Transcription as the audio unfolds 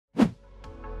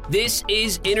This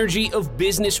is Energy of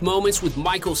Business Moments with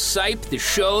Michael Sipe, the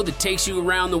show that takes you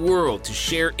around the world to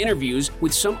share interviews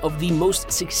with some of the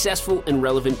most successful and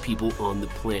relevant people on the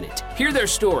planet. Hear their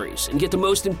stories and get the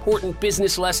most important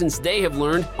business lessons they have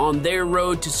learned on their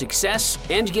road to success,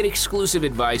 and get exclusive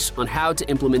advice on how to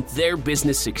implement their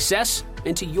business success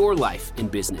into your life and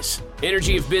business.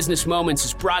 Energy of Business Moments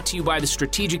is brought to you by the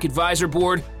Strategic Advisor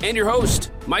Board and your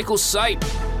host, Michael Sipe.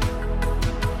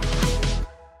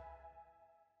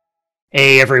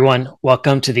 Hey everyone,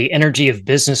 welcome to the Energy of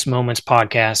Business Moments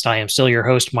podcast. I am still your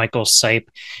host, Michael Sipe.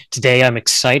 Today I'm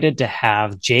excited to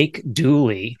have Jake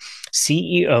Dulle,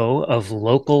 CEO of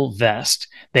Local Vest.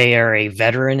 They are a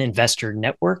veteran investor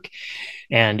network.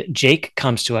 And Jake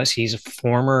comes to us. He's a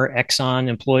former Exxon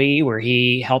employee where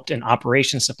he helped in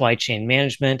operations, supply chain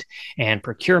management, and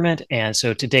procurement. And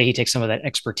so today he takes some of that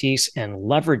expertise and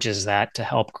leverages that to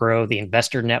help grow the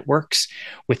investor networks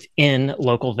within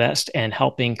Local Vest and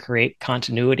helping create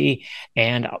continuity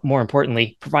and, more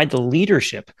importantly, provide the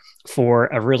leadership for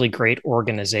a really great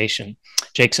organization.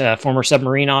 Jake's a former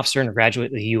submarine officer and a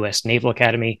graduate of the U.S. Naval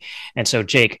Academy. And so,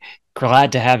 Jake,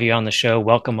 glad to have you on the show.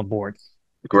 Welcome aboard.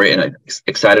 Great, and I'm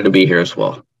excited to be here as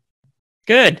well.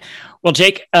 Good. Well,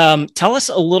 Jake, tell us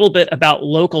a little bit about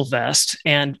Local Vest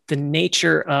and the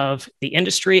nature of the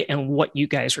industry and what you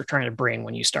guys were trying to bring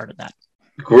when you started that.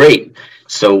 Great.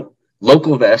 So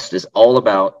Local Vest is all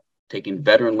about taking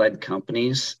veteran-led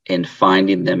companies and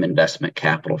finding them investment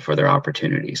capital for their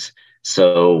opportunities.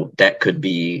 So that could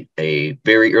be a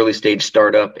very early stage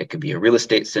startup. It could be a real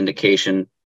estate syndication,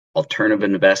 alternative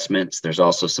investments. There's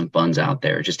also some funds out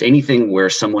there, just anything where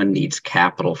someone needs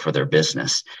capital for their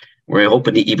business. We're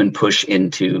hoping to even push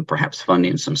into perhaps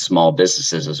funding some small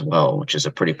businesses as well, which is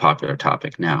a pretty popular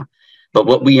topic now. But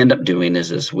what we end up doing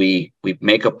is we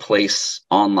make a place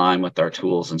online with our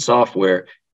tools and software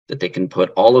that they can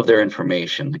put all of their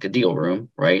information, like a deal room,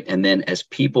 right? And then as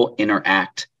people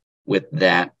interact with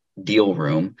that deal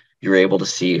room, you're able to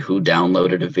see who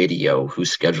downloaded a video, who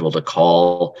scheduled a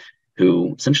call,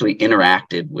 who essentially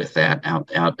interacted with that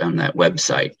out on that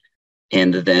website.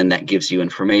 And then that gives you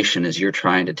information as you're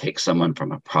trying to take someone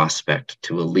from a prospect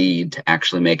to a lead to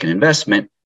actually make an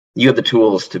investment. You have the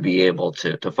tools to be able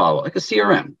to follow, like a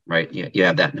CRM, right? You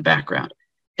have that in the background.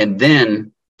 And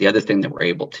then the other thing that we're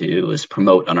able to do is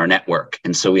promote on our network.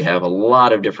 And so we have a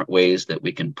lot of different ways that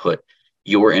we can put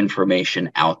your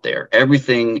information out there.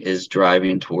 Everything is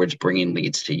driving towards bringing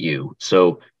leads to you.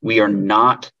 So we are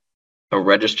not a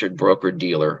registered broker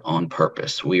dealer on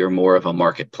purpose. We are more of a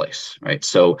marketplace, right?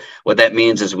 So what that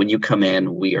means is when you come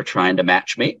in, we are trying to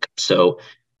match make. So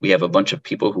we have a bunch of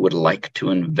people who would like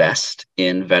to invest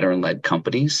in veteran-led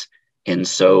companies. And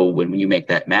so when you make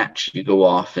that match, you go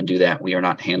off and do that. We are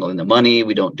not handling the money.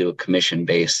 We don't do a commission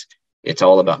base. It's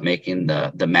all about making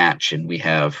the match. And we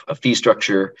have a fee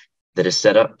structure that is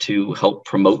set up to help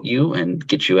promote you and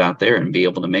get you out there and be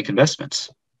able to make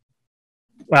investments.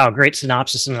 Wow, great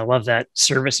synopsis. And I love that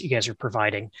service you guys are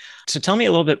providing. So tell me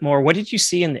a little bit more. What did you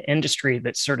see in the industry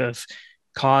that sort of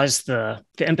caused the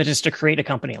impetus to create a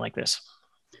company like this?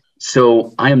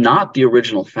 So I am not the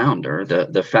original founder.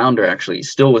 The founder actually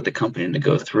is still with the company to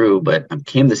go through, but I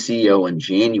became the CEO in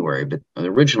January. But the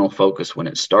original focus when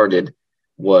it started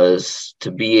was to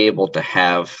be able to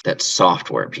have that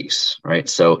software piece, right?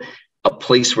 So a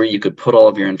place where you could put all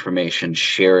of your information,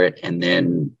 share it, and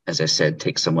then, as I said,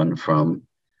 take someone from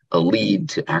a lead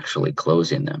to actually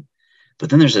closing them. But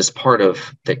then there's this part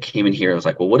of that came in here. I was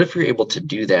like, well, what if you're able to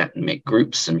do that and make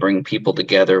groups and bring people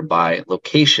together by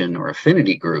location or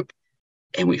affinity group?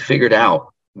 And we figured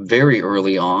out very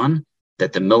early on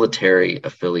that the military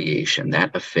affiliation,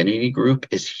 that affinity group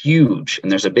is huge.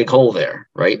 And there's a big hole there,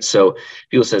 right? So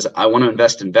people says, I want to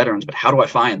invest in veterans, but how do I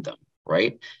find them,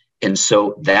 right? And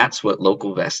so that's what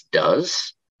Local Vest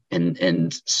does.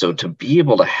 And so to be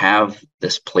able to have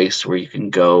this place where you can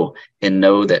go and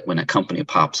know that when a company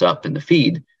pops up in the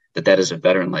feed, that is a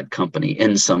veteran-led company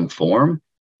in some form,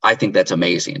 I think that's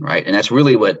amazing, right? And that's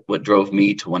really what drove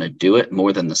me to want to do it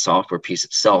more than the software piece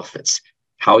itself. It's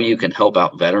how you can help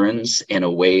out veterans in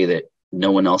a way that no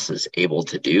one else is able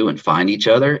to do and find each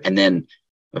other. And then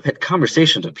I've had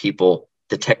conversations with people,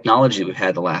 the technology we've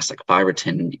had the last like 5 or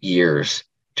 10 years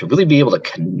to really be able to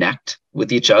connect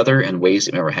with each other in ways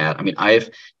we've never had. I mean, I've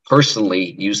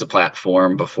personally used the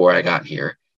platform before I got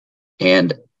here,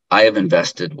 and I have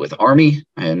invested with Army,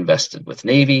 I have invested with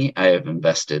Navy, I have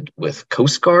invested with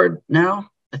Coast Guard now.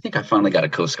 I think I finally got a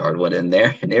Coast Guard one in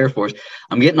there, and Air Force.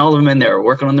 I'm getting all of them in there. We're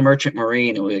working on the Merchant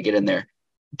Marine, and we'll get in there.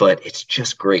 But it's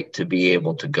just great to be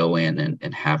able to go in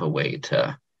and have a way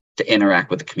to interact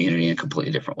with the community in a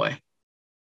completely different way.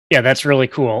 Yeah, that's really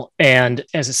cool. And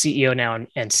as a CEO now,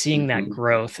 and seeing that Mm-hmm.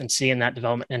 growth and seeing that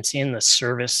development and seeing the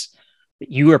service that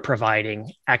you are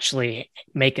providing actually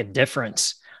make a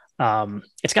difference,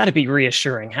 it's got to be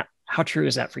reassuring. How true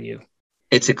is that for you?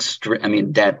 It's extreme. I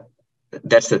mean,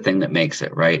 that's the thing that makes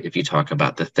it, right? If you talk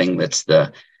about the thing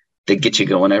that gets you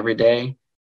going every day,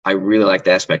 I really like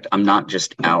the aspect. I'm not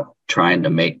just out trying to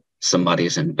make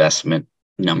somebody's investment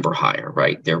number higher,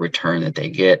 right? Their return that they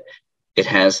get. It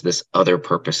has this other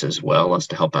purpose as well as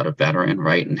to help out a veteran,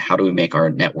 right? And how do we make our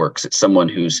networks? It's someone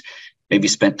who's maybe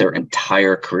spent their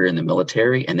entire career in the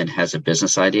military and then has a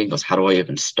business idea and goes, how do I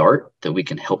even start that we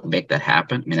can help make that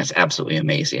happen? I mean, that's absolutely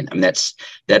amazing. I mean,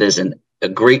 that is a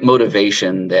great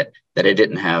motivation that I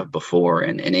didn't have before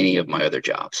in any of my other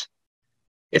jobs.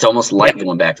 It's almost like Yeah,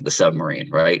 going back to the submarine,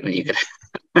 right? When you get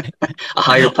a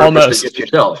higher purpose than almost. just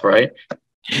yourself, right?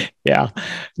 Yeah.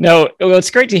 No, well,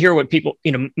 it's great to hear what people,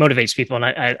 motivates people. And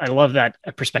I love that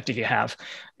perspective you have.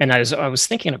 And I was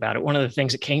thinking about it. One of the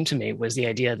things that came to me was the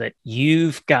idea that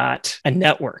you've got a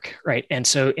network, right? And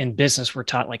so in business, we're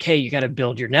taught like, hey, you got to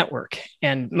build your network.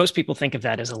 And most people think of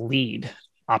that as a lead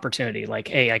opportunity, like,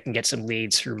 hey, I can get some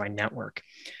leads through my network.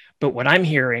 But what I'm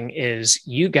hearing is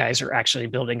you guys are actually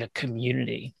building a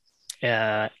community.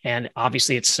 And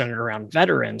obviously it's centered around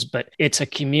veterans, but it's a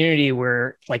community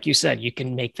where, like you said, you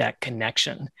can make that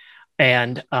connection.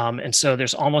 And so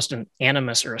there's almost an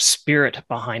animus or a spirit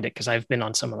behind it, because I've been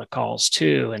on some of the calls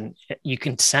too, and you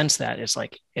can sense that it's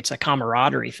like it's a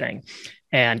camaraderie thing.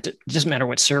 And it doesn't matter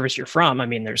what service you're from. I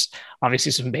mean, there's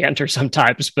obviously some banter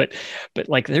sometimes, but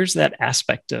like there's that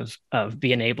aspect of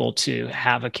being able to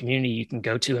have a community you can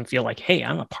go to and feel like, hey,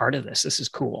 I'm a part of this. This is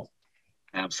cool.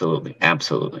 Absolutely.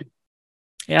 Absolutely.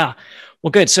 Yeah.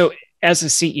 Well, good. So as a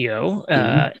CEO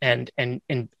Mhm.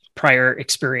 and prior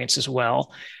experience as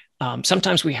well,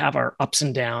 sometimes we have our ups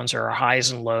and downs or our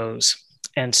highs and lows.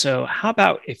 And so how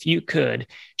about if you could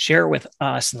share with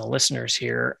us and the listeners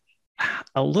here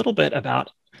a little bit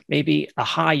about maybe a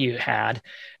high you had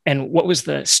and what was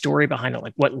the story behind it?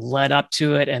 Like what led up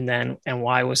to it and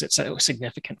why was it so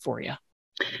significant for you?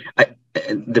 I,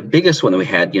 the biggest one that we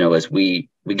had, as we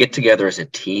get together as a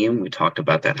team, we talked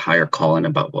about that higher calling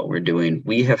about what we're doing.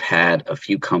 We have had a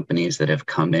few companies that have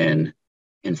come in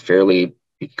fairly,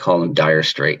 you could call them dire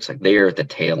straits. Like they are at the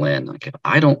tail end. Like if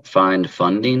I don't find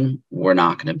funding, we're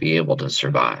not going to be able to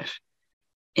survive.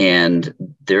 And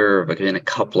there have been a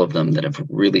couple of them that have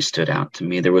really stood out to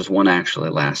me. There was one actually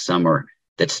last summer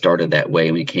that started that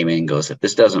way when he came in and goes, if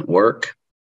this doesn't work,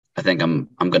 I think I'm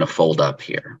going to fold up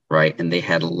here, right? And they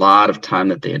had a lot of time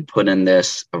that they had put in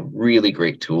this, a really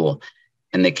great tool,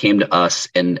 and they came to us,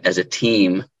 and as a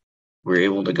team, we were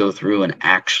able to go through and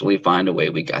actually find a way.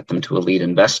 We got them to a lead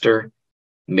investor,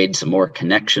 made some more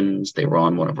connections. They were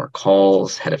on one of our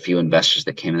calls, had a few investors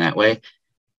that came in that way,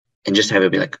 and just have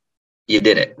it be like, you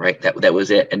did it, right? That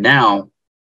was it. And now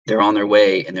they're on their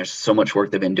way and there's so much work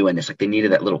they've been doing. It's like they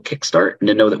needed that little kickstart, and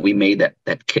to know that we made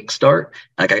that kickstart.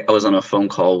 Like I was on a phone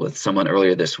call with someone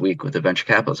earlier this week with a venture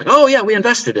capitalist. Like, oh yeah, we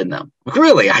invested in them. Like,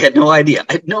 really? I had no idea.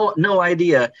 I had no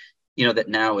idea, that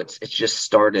now it's just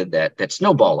started that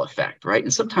snowball effect, right?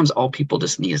 And sometimes all people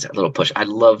just need is that little push. I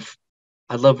love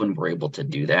when we're able to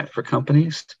do that for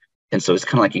companies. And so it's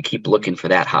kind of like you keep looking for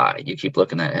that high. You keep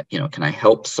looking at, can I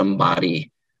help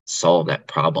somebody solve that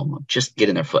problem of just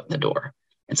getting their foot in the door?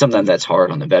 And sometimes that's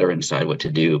hard on the veteran side what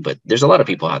to do, but there's a lot of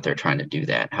people out there trying to do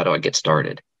that. How do I get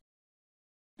started?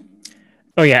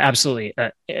 Oh yeah, absolutely.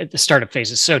 The startup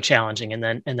phase is so challenging, and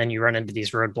then you run into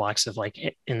these roadblocks of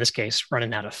like in this case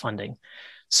running out of funding.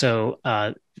 So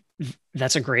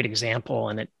that's a great example,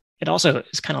 and it also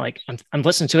is kind of like I'm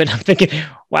listening to it. And I'm thinking,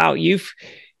 wow, you've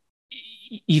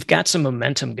got some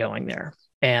momentum going there,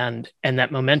 and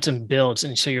that momentum builds,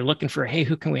 and so you're looking for, hey,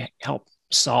 who can we help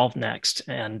solve next?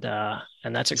 And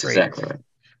that's a That's great exactly right.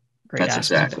 great That's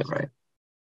aspect exactly of it. right.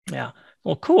 Yeah.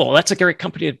 Well, cool. That's a great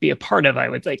company to be a part of, I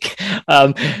would think.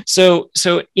 Um, so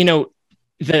that's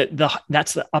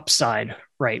the upside,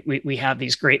 right? We have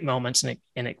these great moments, and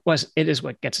it is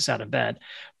what gets us out of bed.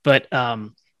 But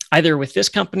either with this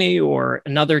company or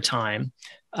another time,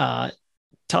 uh,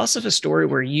 tell us of a story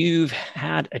where you've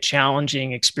had a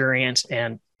challenging experience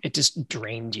and it just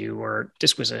drained you, or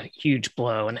just was a huge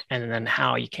blow, and then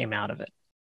how you came out of it.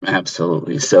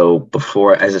 Absolutely. So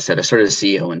before, as I said, I started as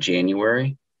CEO in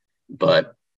January,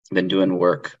 but I've been doing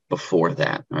work before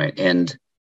that, right? And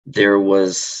there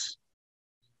was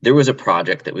there was a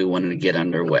project that we wanted to get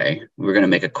underway. We were going to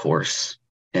make a course.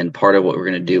 And part of what we were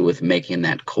going to do with making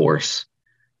that course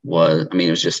was, I mean,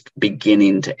 it was just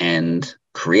beginning to end,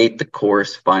 create the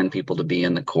course, find people to be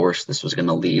in the course. This was going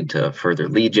to lead to further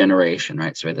lead generation,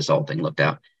 right? So this whole thing looked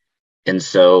out. And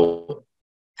so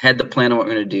had the plan of what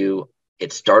we're going to do.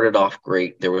 It started off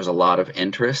great. There was a lot of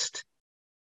interest,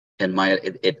 and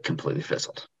it completely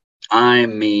fizzled. I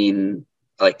mean,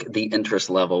 like the interest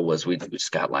level was we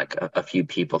just got like a few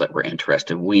people that were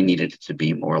interested. We needed it to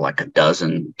be more like a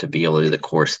dozen to be able to do the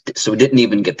course. So we didn't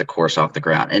even get the course off the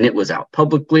ground, and it was out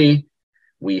publicly.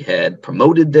 We had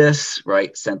promoted this,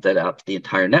 right? Sent that out to the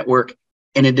entire network,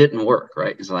 and it didn't work,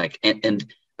 right? It's like, and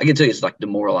I can tell you, it's like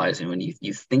demoralizing when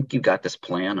you think you got this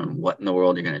plan on what in the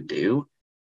world you're going to do,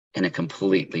 and it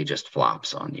completely just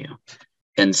flops on you.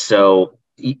 And so,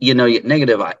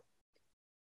 negative.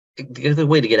 The other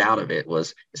way to get out of it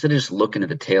was, instead of just looking at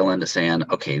the tail end of saying,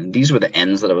 okay, these were the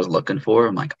ends that I was looking for.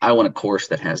 I'm like, I want a course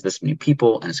that has this many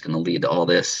people and it's going to lead to all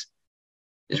this.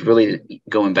 Is really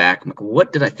going back, I'm like,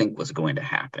 what did I think was going to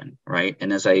happen, right?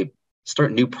 And as I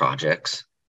start new projects,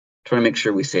 trying to make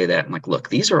sure we say that, I'm like, look,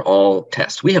 these are all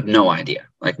tests. We have no idea.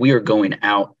 Like, we are going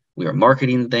out, we are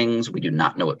marketing things. We do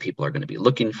not know what people are going to be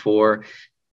looking for.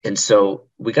 And so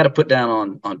we got to put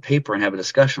down on paper and have a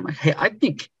discussion. Like, hey, I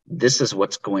think this is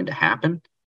what's going to happen.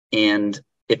 And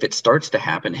if it starts to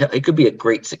happen, it could be a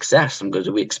great success. And goes,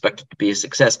 do we expect it to be a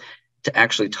success? To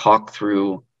actually talk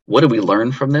through, what do we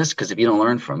learn from this? Because if you don't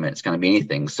learn from it, it's going to be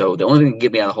anything. So the only thing that can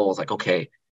get me out of the hole is like, okay,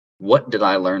 what did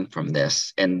I learn from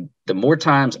this? And the more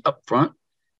times up front,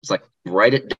 it's like,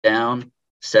 write it down,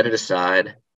 set it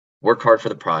aside, work hard for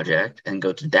the project, and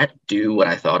go, did that do what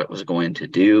I thought it was going to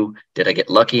do? Did I get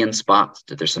lucky in spots?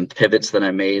 Did there's some pivots that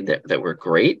I made that were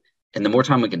great? And the more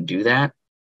time we can do that,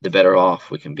 the better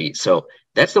off we can be. So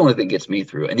that's the only thing that gets me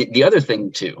through. And the other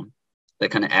thing too, that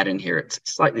kind of add in here, it's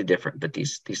slightly different, but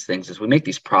these things is we make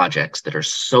these projects that are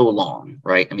so long,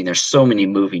 right? I mean, there's so many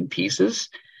moving pieces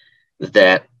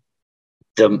that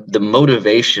the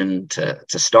motivation to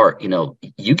start,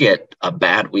 you get a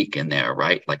bad week in there,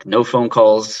 right? Like, no phone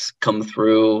calls come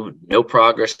through, no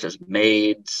progress is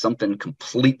made, something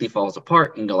completely falls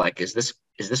apart, and go like, is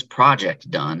this project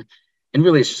done? And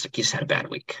really, it's just like, you just had a bad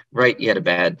week, right? You had a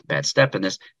bad step in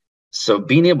this. So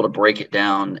being able to break it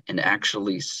down and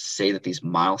actually say that these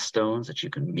milestones that you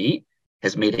can meet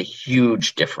has made a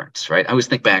huge difference, right? I always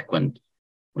think back when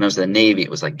I was in the Navy, it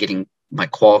was like getting my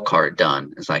qual card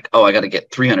done. It's like, oh, I got to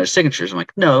get 300 signatures. I'm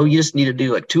like, no, you just need to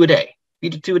do like 2 a day. If you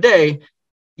do 2 a day,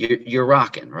 you're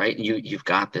rocking, right? You've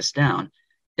got this down.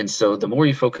 And so the more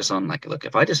you focus on, like, look,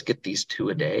 if I just get these 2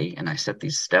 a day and I set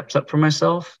these steps up for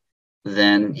myself,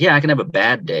 then yeah, I can have a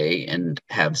bad day and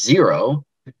have 0.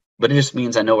 But it just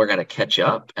means I know we're going to catch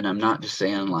up. And I'm not just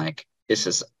saying like, this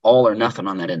is all or nothing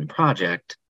on that end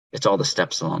project. It's all the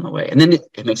steps along the way. And then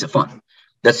it makes it fun.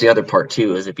 That's the other part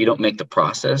too, is if you don't make the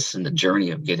process and the journey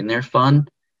of getting there fun,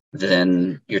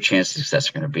 then your chance of success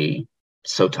are going to be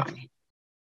so tiny.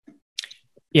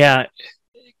 Yeah.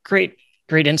 Great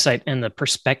insight. And the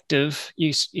perspective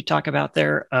you talk about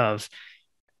there of,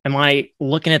 am I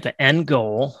looking at the end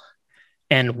goal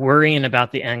and worrying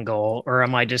about the end goal, or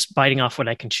am I just biting off what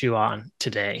I can chew on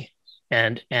today?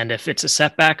 And if it's a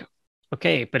setback,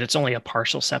 okay, but it's only a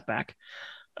partial setback.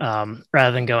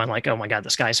 Rather than going like, oh my God, the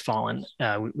sky's fallen.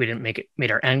 We didn't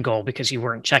made our end goal because you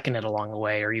weren't checking it along the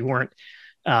way, or you weren't,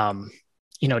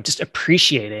 just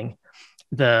appreciating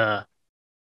the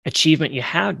achievement you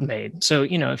have made. So,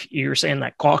 if you were saying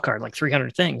that call card, like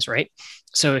 300 things, right?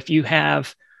 So if you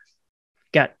have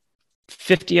got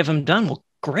 50 of them done, well,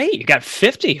 great, you got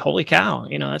 50. Holy cow.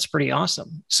 That's pretty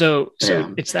awesome. So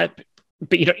Yeah. It's that,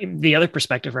 but the other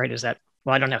perspective, right, is that,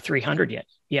 well, I don't have 300 yet.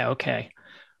 Yeah. Okay.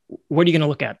 What are you going to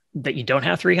look at? That you don't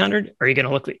have 300? Or are you going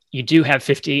to look that you do have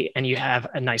 50 and you have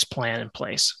a nice plan in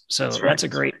place? So that's a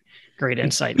great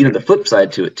insight. The flip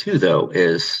side to it too, though,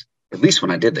 is, at least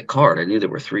when I did the card, I knew there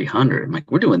were 300. I'm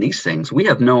like, we're doing these things. We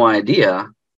have no idea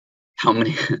how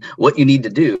many, what you need to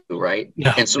do, right?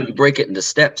 Yeah. And so you break it into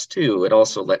steps too. It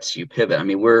also lets you pivot. I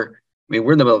mean, we're in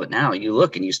the middle of it now. You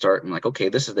look and you start and like, okay,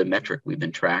 this is the metric we've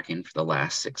been tracking for the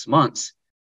last 6 months.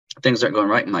 Things aren't going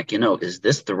right. I'm like, is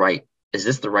this the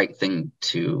right thing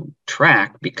to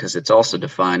track? Because it's also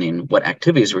defining what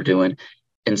activities we're doing.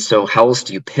 And so how else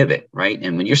do you pivot, right?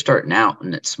 And when you're starting out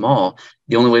and it's small,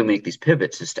 the only way we make these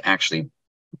pivots is to actually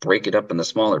break it up into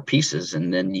smaller pieces.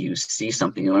 And then you see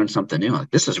something, you learn something new.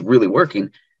 Like, this is really working.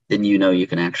 Then you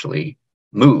can actually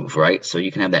move, right? So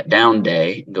you can have that down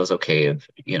day and goes, okay,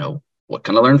 what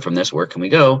can I learn from this? Where can we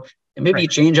go? And maybe you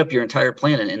change up your entire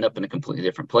plan and end up in a completely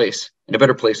different place, in a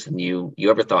better place than you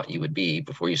ever thought you would be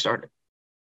before you started.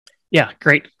 Yeah,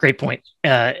 great point.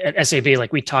 At SAB,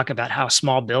 like we talk about how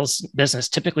small business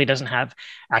typically doesn't have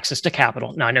access to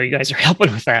capital. Now, I know you guys are helping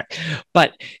with that,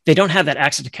 but they don't have that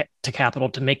access to capital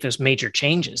to make those major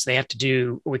changes. They have to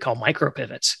do what we call micro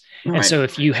pivots. All And right. so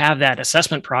if you have that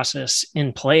assessment process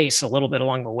in place a little bit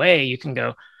along the way, you can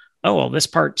go, oh, well, this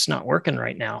part's not working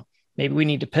right now. Maybe we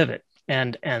need to pivot.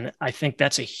 And I think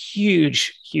that's a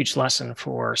huge lesson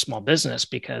for small business,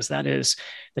 because that is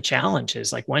the challenge.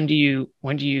 Is like, how do you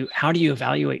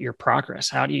evaluate your progress?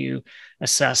 How do you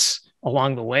assess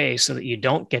along the way so that you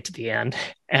don't get to the end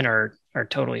and are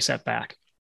totally set back?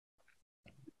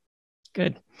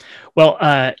 Good.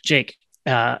 Well, Jake,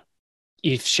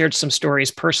 you've shared some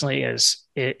stories personally as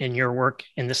in your work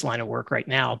in this line of work right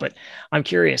now, but I'm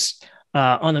curious,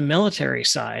 on the military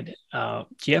side, do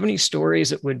you have any stories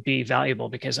that would be valuable?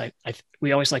 Because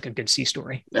we always like a good sea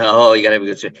story. Oh, you got to have a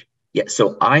good story. Yeah.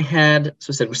 So I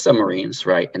said with submarines,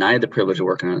 right? And I had the privilege of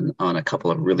working on a couple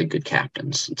of really good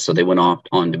captains. So they went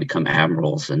on to become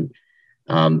admirals. And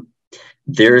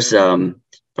there's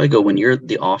probably go when you're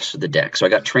the officer of the deck. So I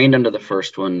got trained under the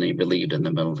first one, and they relieved in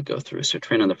the middle to go through. So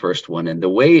trained on the first one. And the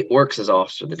way it works as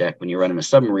officer of the deck when you're running a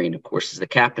submarine, of course, is the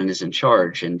captain is in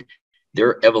charge, and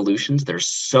their evolutions, they're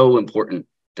so important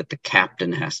that the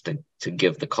captain has to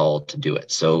give the call to do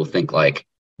it. So think like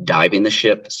diving the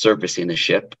ship, surfacing the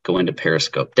ship, going to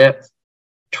periscope depth,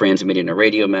 transmitting a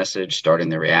radio message, starting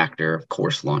the reactor, of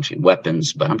course, launching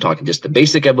weapons. But I'm talking just the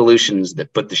basic evolutions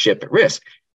that put the ship at risk.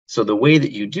 So the way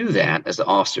that you do that as the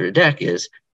officer of deck is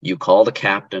you call the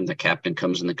captain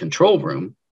comes in the control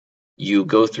room, you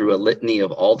go through a litany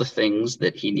of all the things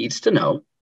that he needs to know,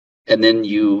 and then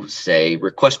you say,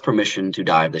 request permission to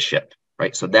dive the ship,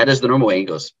 right? So that is the normal way. He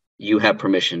goes, you have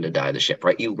permission to dive the ship,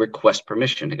 right? You request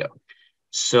permission to go.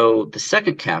 So the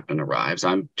second captain arrives.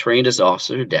 I'm trained as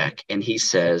officer of deck, and he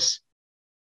says,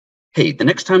 hey, the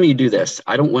next time you do this,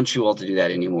 I don't want you all to do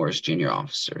that anymore as junior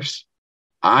officers.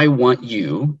 I want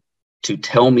you to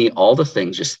tell me all the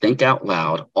things, just think out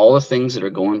loud, all the things that are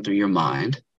going through your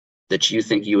mind that you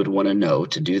think you would want to know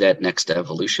to do that next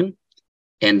evolution.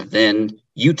 And then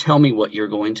you tell me what you're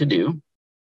going to do.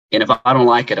 And if I don't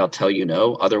like it, I'll tell you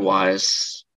no.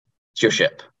 Otherwise, it's your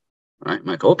ship. Right? I'm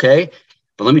like, okay,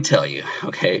 but let me tell you,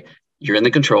 okay, you're in the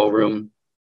control room.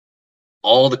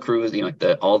 All the crew,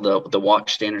 all the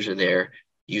watch standers are there.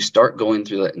 You start going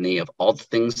through the litany of all the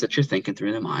things that you're thinking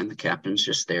through the mind. The captain's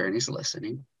just there and he's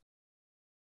listening.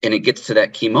 And it gets to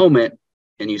that key moment,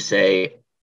 and you say,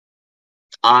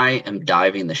 I am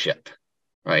diving the ship,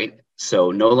 right?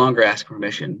 So no longer ask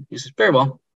permission. He says, very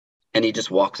well. And he just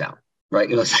walks out, right?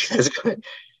 It was like, that's good.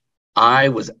 I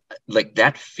was like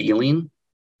that feeling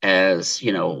as,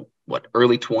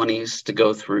 early 20s to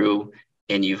go through,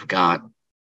 and you've got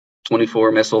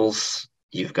 24 missiles,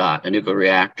 you've got a nuclear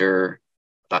reactor,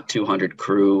 about 200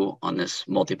 crew on this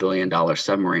multi-billion-dollar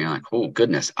submarine. I'm like, oh,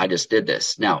 goodness, I just did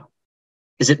this. Now,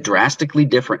 is it drastically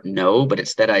different? No, but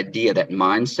it's that idea, that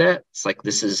mindset. It's like,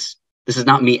 this is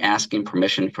not me asking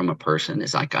permission from a person.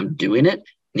 It's like I'm doing it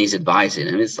and he's advising.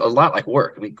 And it's a lot like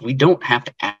work. I mean, we don't have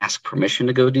to ask permission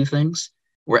to go do things.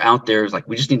 We're out there, like,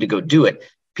 we just need to go do it.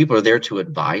 People are there to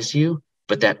advise you,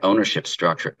 but that ownership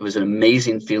structure, it was an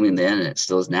amazing feeling then, and it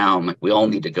still is now. I'm like, we all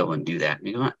need to go and do that.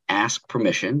 You don't ask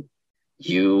permission.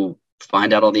 You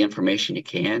find out all the information you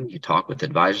can, you talk with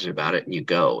advisors about it, and you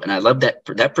go. And I love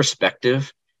that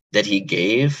perspective that he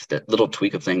gave, that little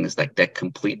tweak of things, like that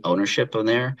complete ownership on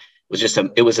there.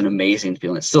 It was an amazing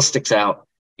feeling. It still sticks out.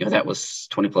 That was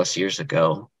 20 plus years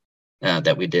ago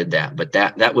that we did that, but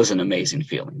that was an amazing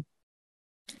feeling.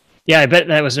 Yeah, I bet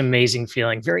that was an amazing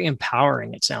feeling. Very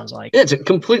empowering, it sounds like. Yeah, it's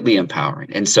completely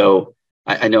empowering. And so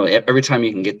I know every time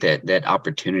you can get that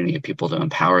opportunity of people to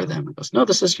empower them, it goes, no,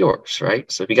 this is yours,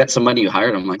 right? So if you got somebody you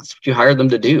hired them, like, that's what you hired them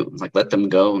to do. Like, let them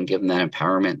go and give them that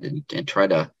empowerment, and try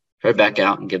to back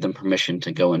out and give them permission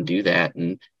to go and do that.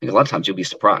 And I think a lot of times you'll be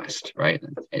surprised, right?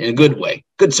 In a good way,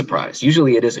 good surprise.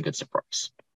 Usually it is a good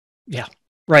surprise. Yeah,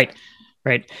 right.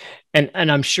 And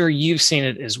I'm sure you've seen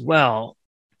it as well.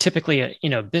 Typically,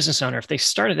 a business owner, if they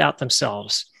started out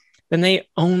themselves, then they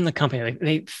own the company.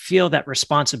 They feel that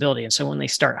responsibility. And so when they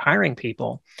start hiring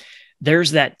people,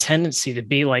 there's that tendency to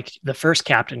be like the first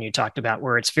captain you talked about,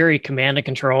 where it's very command and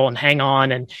control and hang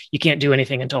on, and you can't do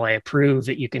anything until I approve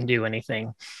that you can do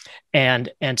anything. And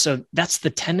so that's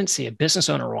the tendency a business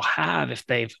owner will have if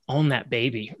they've owned that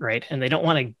baby, right? And they don't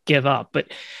want to give up.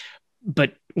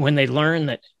 But when they learn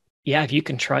that, yeah, if you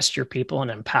can trust your people and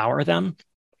empower them,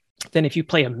 then if you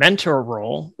play a mentor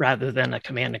role rather than a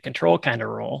command and control kind of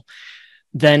role,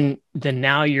 then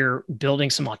now you're building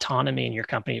some autonomy in your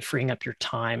company, freeing up your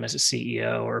time as a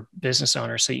CEO or business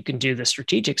owner, so you can do the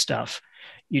strategic stuff,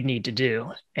 you need to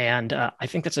do. And I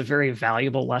think that's a very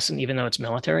valuable lesson, even though it's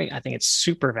military. I think it's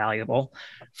super valuable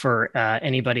for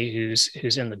anybody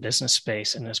who's in the business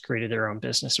space and has created their own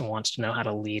business and wants to know how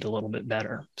to lead a little bit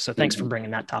better. So thanks for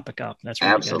bringing that topic up. That's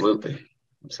really Absolutely. good.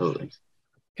 Absolutely.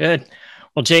 Good.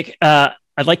 Well, Jake,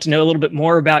 I'd like to know a little bit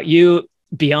more about you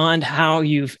beyond how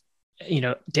you've,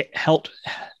 helped,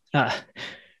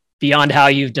 beyond how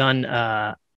you've done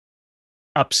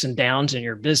ups and downs in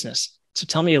your business. So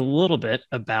tell me a little bit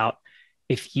about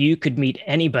if you could meet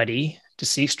anybody,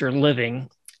 deceased or living,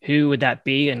 who would that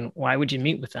be and why would you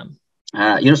meet with them?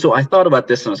 So I thought about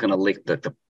this and I was going to link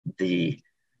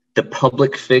the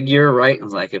public figure, right? I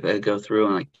was like, if I go through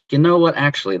and like, you know what,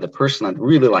 actually the person I'd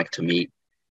really like to meet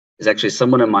is actually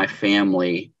someone in my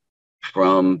family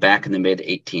from back in the mid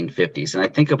 1850s. And I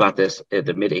think about this at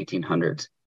the mid 1800s.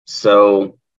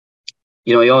 So,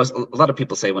 a lot of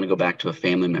people say I want to go back to a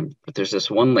family member, but there's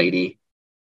this one lady,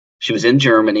 she was in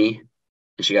Germany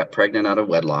and she got pregnant out of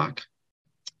wedlock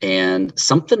and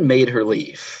something made her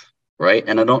leave, right?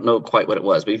 And I don't know quite what it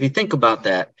was, but if you think about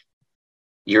that,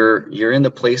 you're in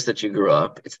the place that you grew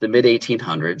up. It's the mid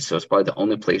 1800s, so it's probably the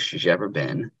only place she's ever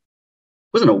been.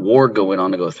 Wasn't a war going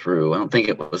on to go through. I don't think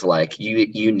it was like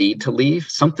you need to leave.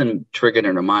 Something triggered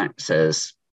in her mind,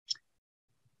 says,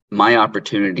 my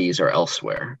opportunities are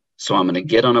elsewhere. So I'm going to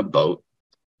get on a boat,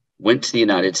 went to the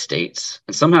United States,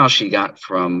 and somehow she got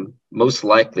from, most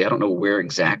likely, I don't know where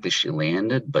exactly she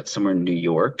landed, but somewhere in New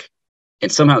York,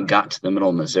 and somehow got to the middle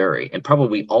of Missouri. And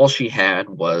probably all she had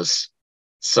was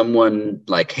someone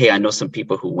like, hey, I know some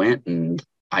people who went, and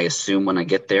I assume when I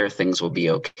get there, things will be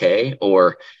okay.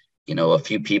 Or, a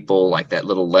few people, like that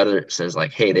little letter that says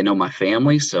like, hey, they know my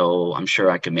family, so I'm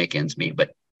sure I can make ends meet.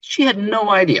 But she had no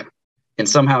idea and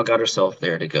somehow got herself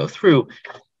there to go through.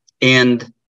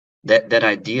 And that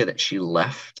idea that she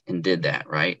left and did that,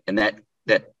 right? And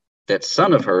that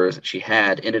son of hers that she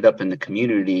had ended up in the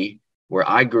community where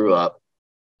I grew up,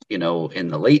 in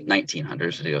the late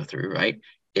 1900s to go through, right?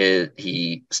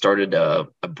 He started a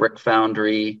brick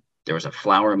foundry. There was a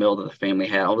flour mill that the family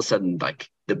had. All of a sudden, like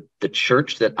the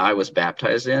church that I was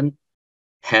baptized in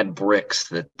had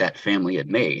bricks that family had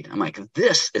made. I'm like,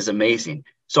 this is amazing.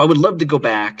 So I would love to go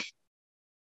back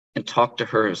and talk to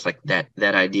her. It's like that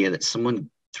idea that someone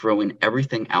throwing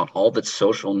everything out, all the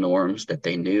social norms that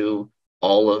they knew,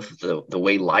 all of the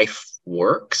way life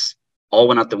works, all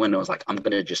went out the window. I was like, I'm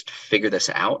going to just figure this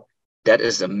out. That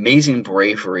is amazing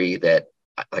bravery that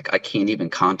I can't even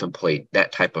contemplate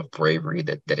that type of bravery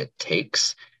that it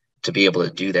takes to be able to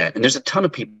do that. And there's a ton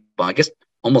of people, I guess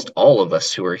almost all of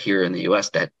us who are here in the US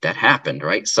that happened,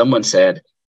 right? Someone said,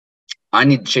 I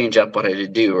need to change up what I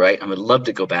do, right? I would love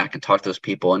to go back and talk to those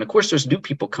people. And of course, there's new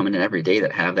people coming in every day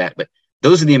that have that, but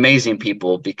those are the amazing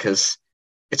people, because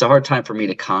it's a hard time for me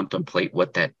to contemplate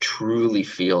what that truly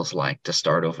feels like to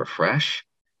start over fresh.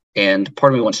 And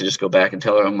part of me wants to just go back and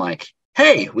tell her, I'm like,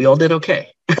 hey, we all did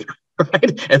okay.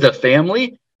 Right? As a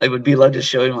family, I would be love to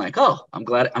show you like, oh, I'm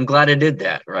glad I did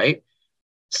that. Right.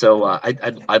 So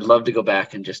I'd love to go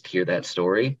back and just hear that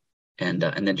story. And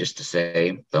then just to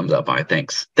say thumbs up. All right,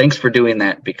 thanks for doing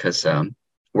that, because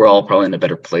we're all probably in a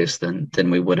better place than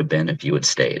we would have been if you had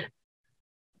stayed.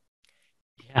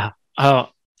 Yeah. Oh,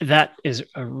 that is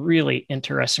a really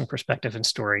interesting perspective and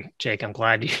story, Jake. I'm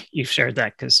glad you shared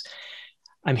that, because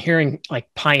I'm hearing like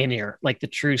pioneer, like the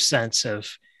true sense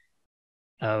of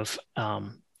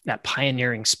that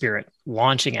pioneering spirit,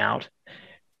 launching out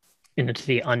into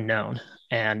the unknown,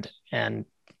 and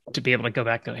to be able to go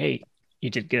back and go, hey, you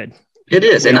did good. It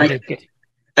is. And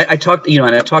I talked, and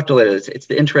I talked to it. It's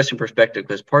the interesting perspective,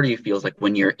 because part of you feels like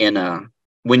when you're in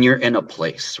a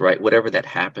place, right, whatever that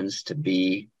happens to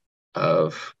be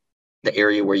of the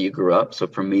area where you grew up. So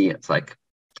for me, it's like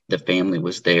the family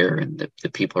was there and the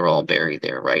people are all buried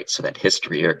there, right? So that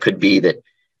history, or it could be that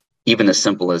even as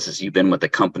simple as you've been with a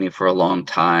company for a long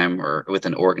time or with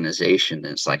an organization.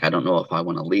 It's like, I don't know if I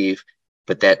want to leave.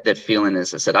 But that feeling,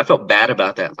 as I said, I felt bad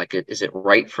about that. Like, is it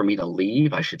right for me to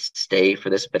leave? I should stay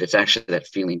for this. But it's actually that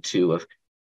feeling too of,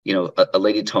 a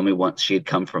lady told me once, she had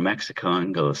come from Mexico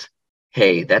and goes,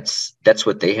 hey, that's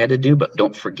what they had to do. But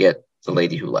don't forget the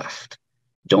lady who left.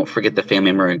 Don't forget the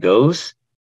family member who goes.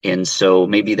 And so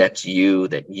maybe that's you,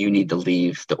 that you need to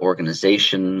leave the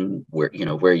organization where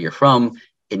you're from,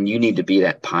 and you need to be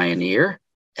that pioneer.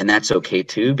 And that's okay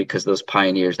too, because those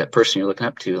pioneers, that person you're looking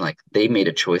up to, like, they made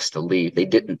a choice to leave. They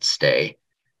didn't stay.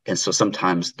 And so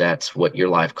sometimes that's what your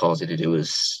life calls you to do,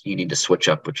 is you need to switch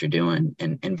up what you're doing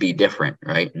and be different.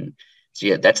 Right. And so,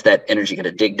 yeah, that's that energy, got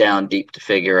to dig down deep to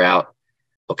figure out,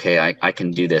 okay, I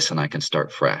can do this and I can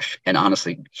start fresh. And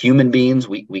honestly, human beings,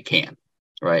 we can.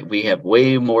 right? We have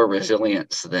way more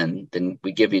resilience than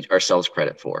we give ourselves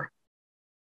credit for.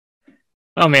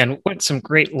 Oh man, what some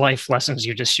great life lessons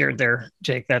you just shared there,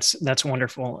 Jake. That's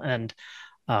wonderful. And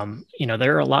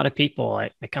there are a lot of people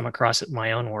I come across at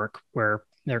my own work where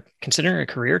they're considering a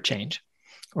career change,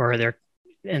 or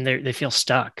they feel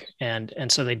stuck, and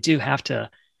so they do have to,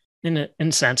 in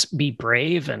a sense, be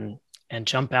brave and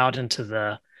jump out into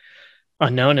the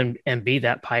unknown and be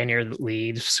that pioneer that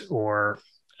leads, or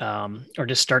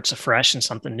just starts afresh in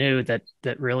something new that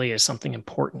really is something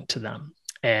important to them,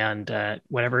 and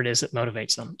whatever it is that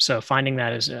motivates them. So finding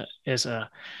that is a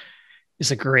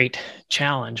great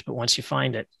challenge, but once you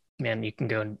find it, man, you can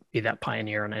go and be that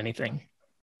pioneer on anything.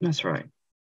 That's right.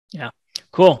 Yeah.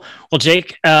 Cool. Well,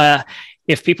 Jake,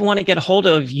 if people want to get a hold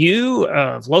of you,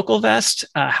 of LocalVest,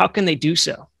 how can they do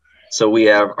so? So we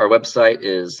have, our website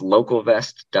is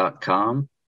localvest.com,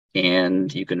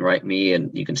 and you can write me and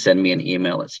you can send me an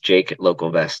email. It's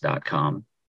jake@localvest.com,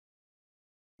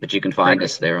 but you can find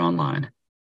us there online.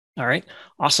 All right.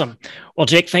 Awesome. Well,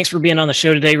 Jake, thanks for being on the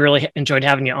show today. Really enjoyed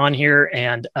having you on here.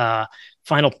 And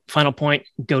final point,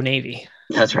 go Navy.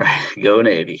 That's right. Go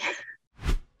Navy.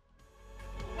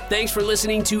 Thanks for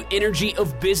listening to Energy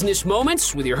of Business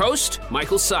Moments with your host,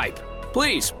 Michael Sipe.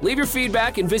 Please leave your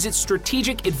feedback and visit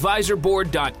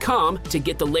strategicadvisorboard.com to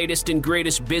get the latest and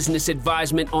greatest business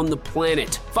advisement on the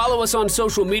planet. Follow us on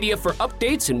social media for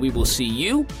updates, and we will see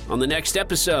you on the next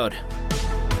episode.